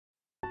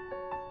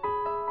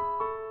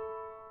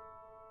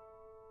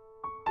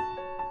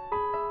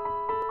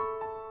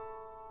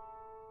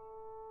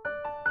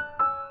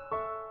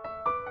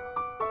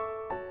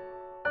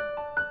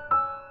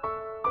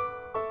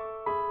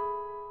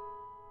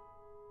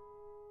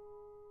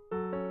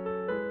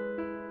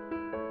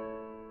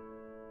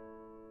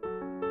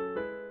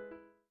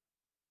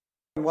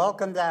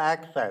Welcome to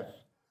Access.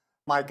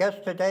 My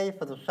guest today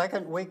for the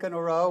second week in a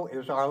row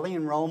is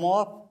Arlene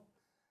Romoff.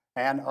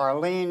 And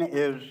Arlene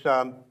is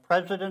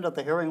president of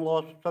the Hearing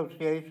Loss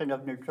Association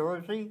of New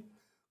Jersey,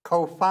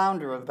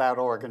 co-founder of that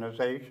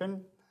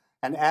organization,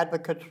 and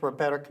Advocates for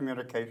Better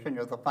Communication.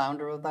 You're the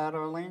founder of that,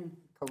 Arlene?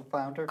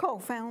 Co-founder?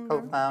 Co-founder.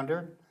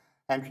 Co-founder.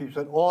 And she's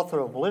an author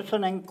of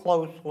Listening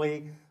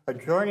Closely, A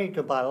Journey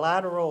to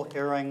Bilateral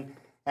Hearing,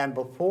 and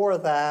before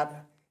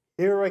that,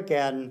 Hear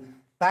Again,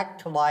 Back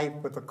to Life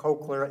with a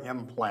Cochlear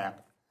Implant.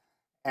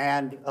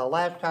 And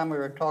last time we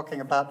were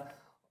talking about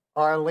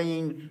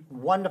Arlene's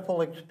wonderful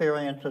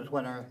experiences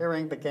when her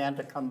hearing began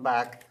to come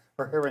back.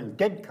 Her hearing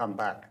did come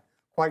back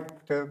quite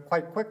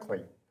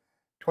quickly.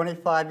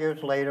 25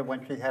 years later,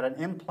 when she had an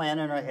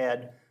implant in her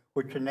head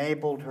which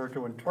enabled her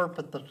to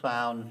interpret the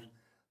sounds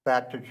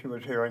that she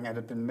was hearing and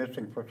had been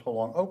missing for so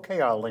long.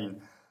 Okay,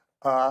 Arlene,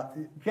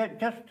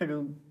 just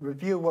to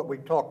review what we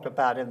talked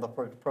about in the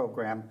first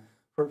program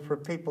for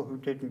people who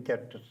didn't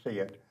get to see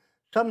it,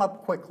 sum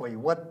up quickly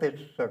what this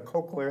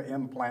cochlear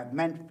implant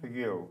meant for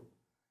you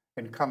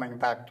in coming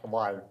back to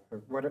life,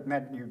 what it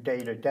meant to you day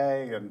to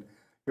day and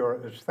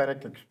your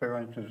aesthetic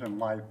experiences in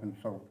life and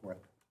so forth.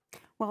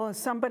 Well, as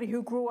somebody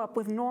who grew up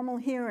with normal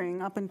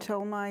hearing up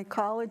until my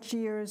college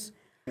years,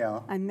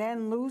 and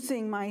then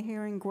losing my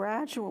hearing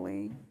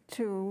gradually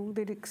to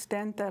the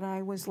extent that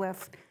I was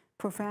left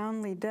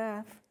profoundly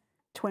deaf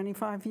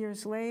 25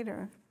 years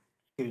later,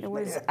 it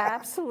was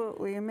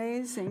absolutely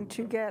amazing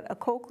to get a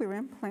cochlear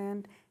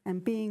implant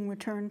and being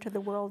returned to the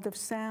world of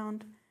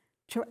sound,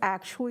 to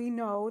actually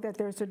know that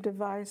there's a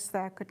device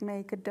that could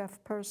make a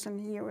deaf person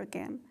hear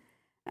again.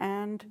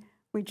 And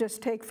we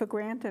just take for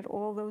granted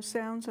all those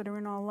sounds that are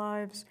in our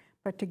lives,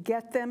 but to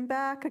get them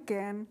back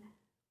again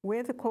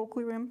with a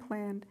cochlear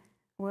implant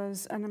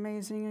was an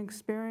amazing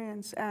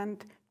experience.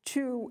 And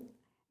two,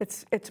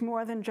 it's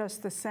more than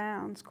just the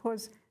sounds,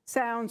 because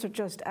sounds are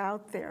just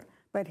out there,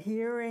 but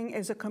hearing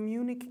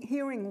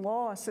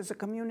loss is a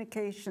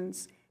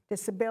communications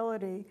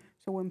disability.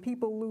 So when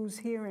people lose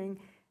hearing,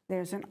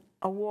 there's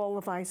a wall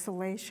of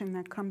isolation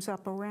that comes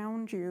up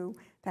around you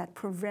that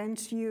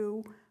prevents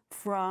you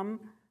from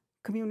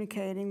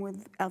communicating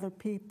with other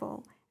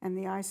people. And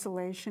the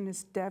isolation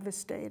is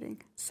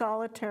devastating.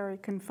 Solitary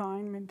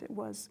confinement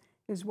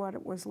is what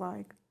it was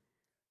like.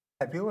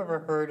 Have you ever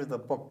heard of the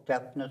book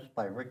Deafness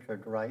by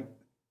Richard Wright?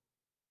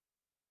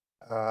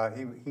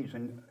 He's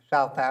a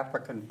South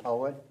African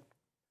poet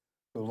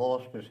who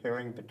lost his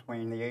hearing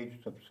between the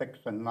ages of 6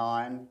 and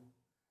 9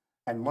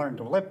 and learned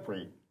to lip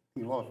read.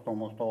 He lost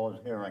almost all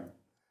his hearing.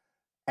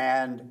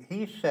 And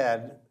he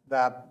said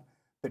that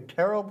the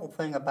terrible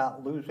thing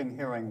about losing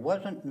hearing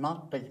wasn't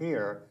not to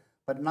hear,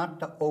 but not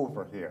to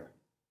overhear.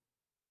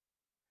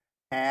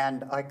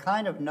 And I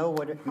kind of know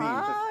what it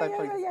means,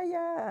 especially...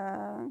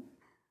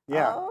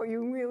 Yeah. Oh,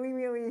 you really,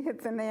 really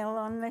hit the nail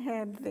on the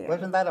head there.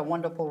 Wasn't that a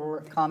wonderful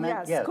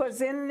comment? Yes,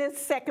 because in this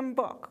second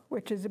book,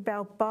 which is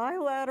about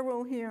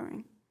bilateral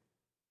hearing,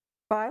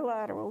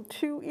 bilateral,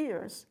 2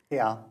 ears,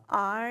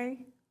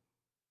 I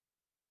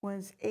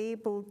was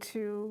able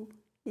to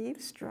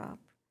eavesdrop,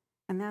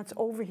 and that's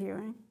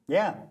overhearing.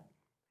 Yeah.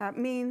 That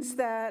means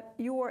that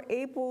you are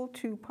able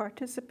to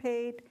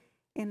participate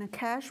in a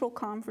casual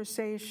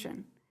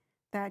conversation,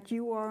 that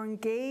you are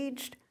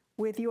engaged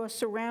with your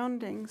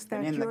surroundings,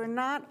 that you're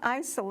not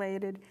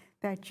isolated,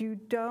 that you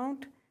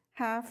don't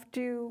have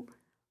to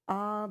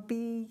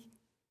be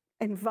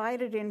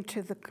invited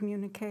into the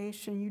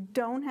communication. You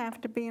don't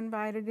have to be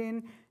invited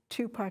in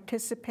to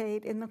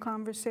participate in the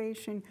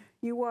conversation.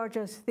 You are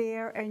just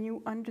there and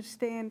you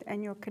understand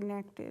and you're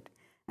connected.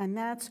 And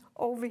that's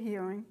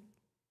overhearing.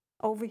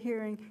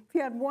 Overhearing. If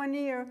you had 1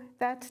 ear,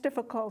 that's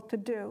difficult to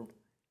do.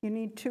 You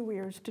need 2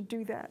 ears to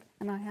do that.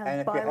 And I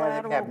have bilateral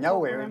if you have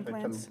no ears,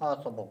 implants. it's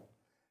impossible.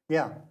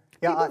 Yeah.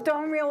 People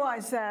don't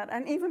realize that.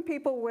 And even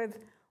people with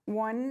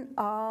one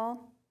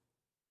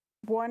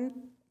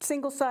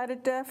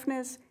single-sided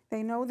deafness,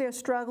 they know they're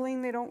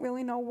struggling. They don't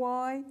really know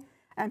why.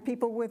 And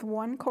people with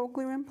one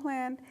cochlear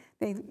implant,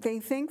 they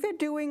think they're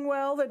doing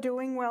well. They're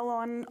doing well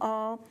on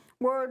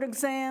word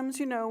exams,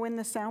 you know, in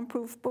the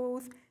soundproof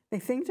booth. They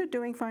think they're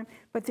doing fine,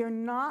 but they're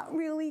not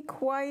really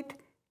quite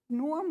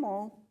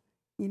normal.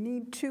 You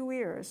need 2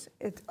 ears.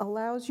 It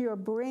allows your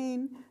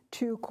brain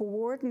to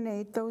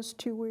coordinate those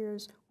 2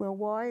 ears. We're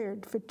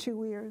wired for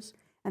 2 ears.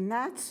 And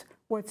that's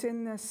what's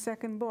in this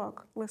second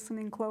book,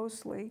 Listening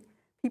Closely.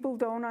 People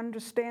don't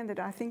understand it.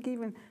 I think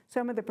even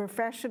some of the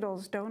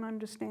professionals don't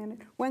understand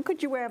it. When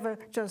could you ever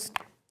just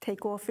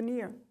take off an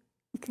ear?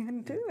 You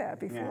couldn't do that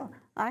before. Yeah.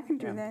 I can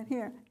do that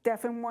here.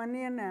 Deaf in 1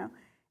 ear now.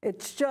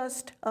 It's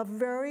just a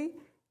very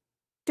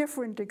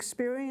different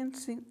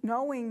experience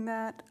knowing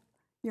that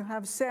you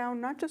have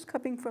sound not just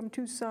coming from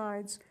 2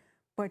 sides,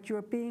 but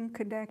you're being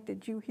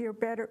connected. You hear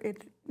better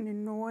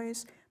in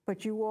noise,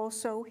 but you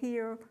also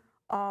hear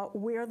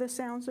where the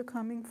sounds are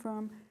coming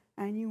from,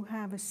 and you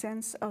have a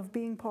sense of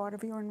being part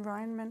of your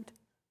environment.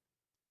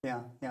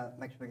 Yeah, it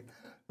makes me,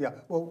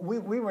 well,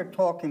 we were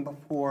talking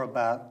before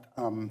about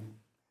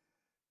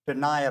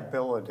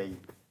deniability.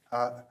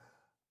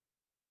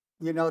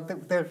 you know,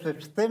 there's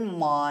this thin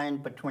line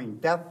between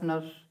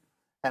deafness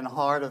and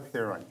hard of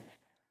hearing.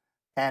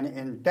 And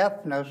in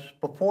deafness,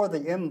 before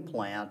the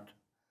implant,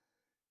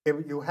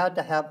 you had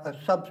to have a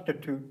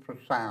substitute for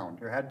sound.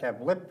 You had to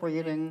have lip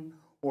reading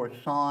or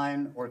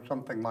sign or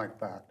something like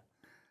that.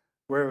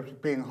 Whereas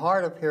being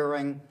hard of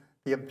hearing,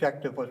 the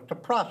objective was to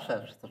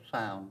process the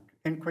sound,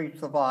 increase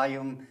the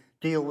volume,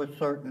 deal with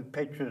certain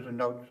pitches and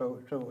notes, so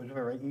it was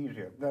very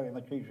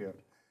much easier.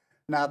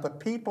 Now, the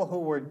people who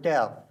were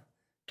deaf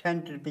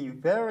tend to be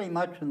very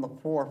much in the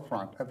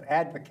forefront of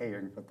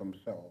advocating for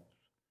themselves,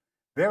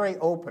 very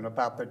open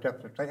about their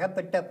deafness. They have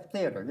the deaf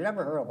theater. You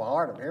never heard of a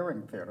hard of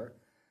hearing theater.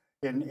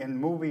 In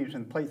movies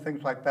and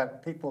things like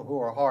that, people who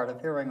are hard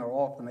of hearing are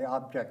often the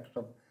objects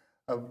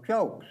of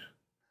jokes.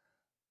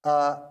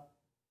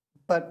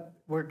 But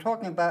we're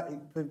talking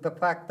about the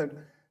fact that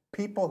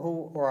people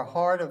who are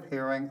hard of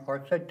hearing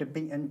are said to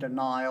be in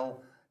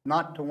denial,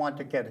 not to want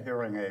to get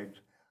hearing aids.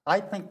 I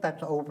think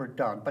that's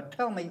overdone. But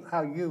tell me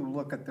how you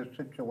look at this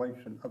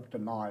situation of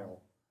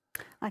denial.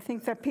 I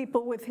think that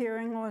people with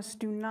hearing loss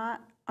do not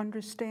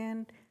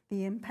understand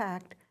the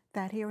impact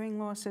that hearing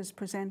loss is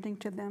presenting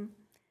to them.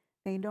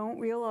 They don't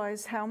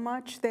realize how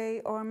much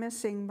they are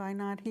missing by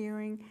not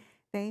hearing.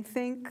 They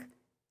think,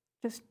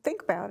 just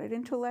think about it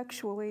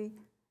intellectually,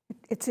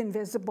 it's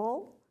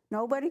invisible.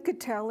 Nobody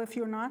could tell if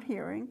you're not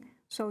hearing,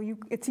 so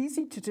it's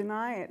easy to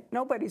deny it.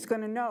 Nobody's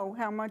going to know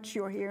how much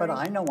you're hearing. But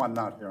I know I'm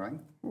not hearing.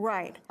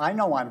 Right. I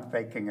know I'm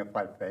faking if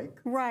I fake.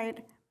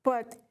 Right,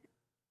 but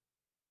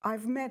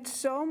I've met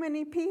so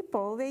many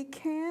people, they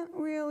can't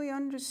really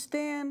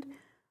understand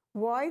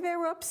why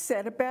they're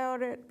upset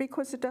about it,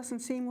 because it doesn't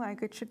seem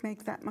like it should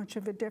make that much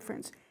of a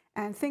difference.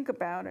 And think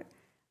about it.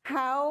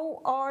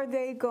 How are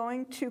they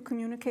going to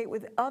communicate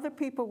with other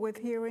people with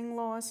hearing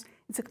loss?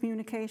 It's a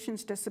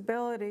communications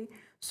disability.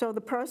 So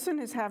the person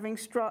is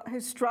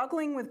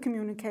struggling with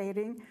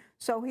communicating,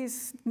 so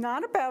he's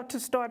not about to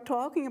start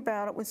talking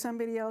about it with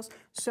somebody else.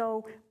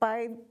 So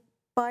by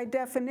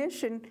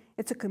definition,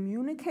 it's a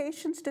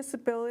communications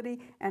disability,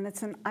 and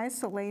it's an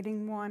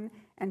isolating one.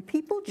 And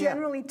people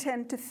generally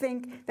tend to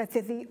think that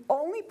they're the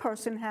only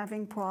person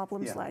having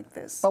problems like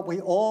this. But we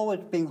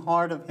always, being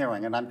hard of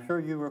hearing, and I'm sure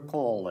you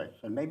recall this,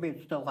 and maybe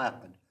it still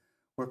happens,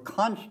 we're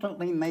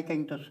constantly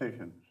making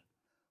decisions.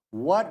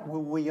 What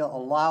will we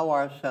allow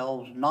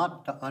ourselves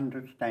not to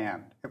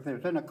understand if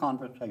there's in a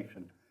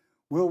conversation?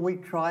 Will we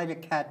try to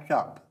catch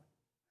up?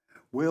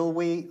 Will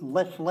we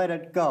let's let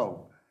it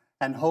go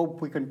and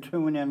hope we can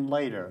tune in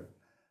later?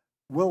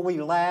 Will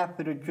we laugh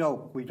at a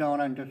joke we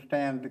don't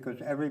understand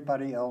because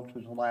everybody else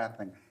is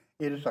laughing?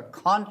 It is a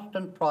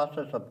constant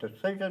process of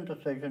decision,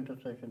 decision,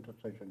 decision,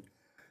 decision.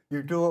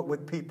 You do it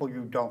with people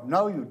you don't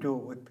know. You do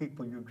it with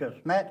people you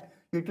just met.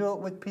 You do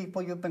it with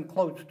people you've been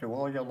close to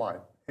all your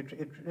life.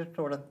 It's this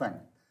sort of thing.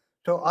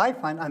 So I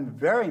find I'm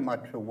very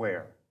much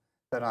aware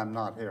that I'm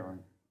not hearing.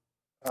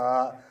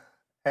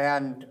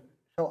 And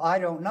so I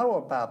don't know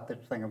about this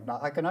thing of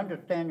not, I can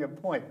understand your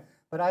point,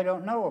 but I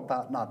don't know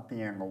about not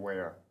being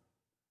aware.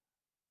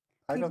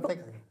 It's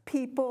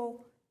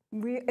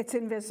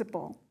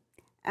invisible.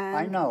 And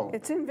I know.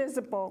 It's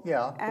invisible.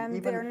 Yeah,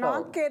 and they're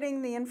not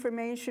getting the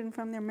information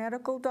from their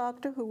medical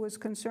doctor who is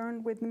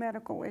concerned with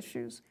medical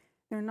issues.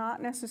 They're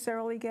not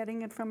necessarily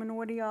getting it from an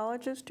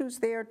audiologist who's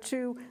there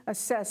to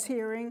assess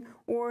hearing,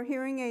 or a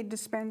hearing aid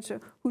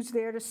dispenser who's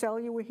there to sell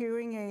you a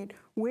hearing aid.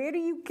 Where do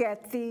you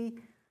get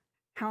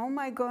how am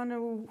I going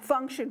to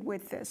function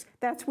with this?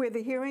 That's where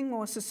the Hearing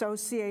Loss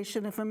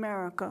Association of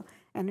America,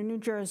 and in New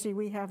Jersey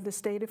we have the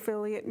state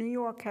affiliate. New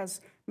York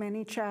has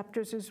many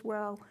chapters as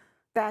well.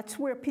 That's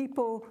where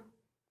people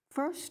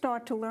first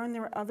start to learn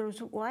there are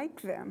others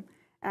like them.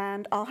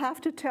 And I'll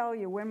have to tell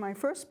you, when my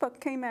first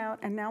book came out,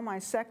 and now my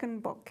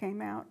second book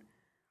came out,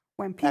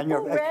 when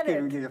people read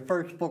it... Your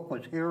first book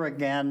was Here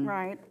Again,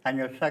 right, and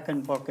your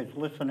second book is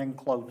Listening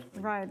Closely.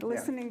 Right,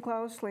 Listening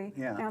Closely.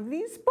 Yeah. Now,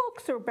 these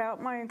books are about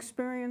my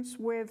experience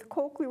with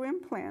cochlear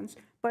implants,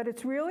 but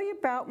it's really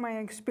about my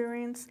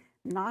experience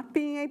not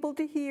being able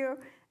to hear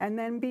and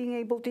then being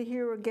able to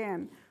hear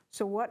again.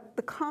 So what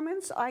the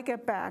comments I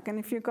get back, and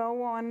if you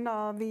go on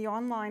the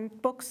online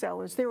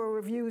booksellers, there are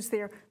reviews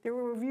there. There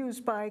were reviews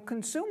by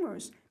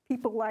consumers,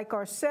 people like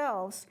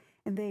ourselves,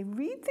 and they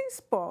read these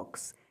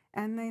books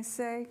and they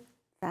say,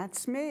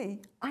 that's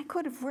me. I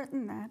could have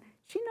written that.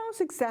 She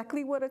knows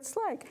exactly what it's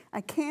like.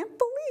 I can't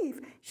believe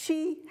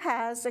she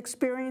has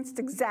experienced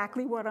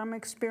exactly what I'm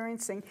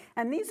experiencing.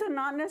 And these are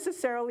not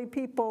necessarily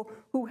people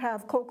who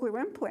have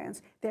cochlear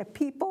implants. They're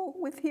people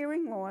with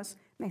hearing loss.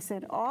 And they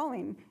said,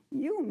 Arlene,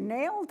 you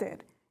nailed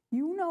it.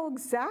 You know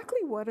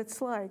exactly what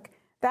it's like.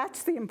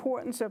 That's the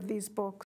importance of these books.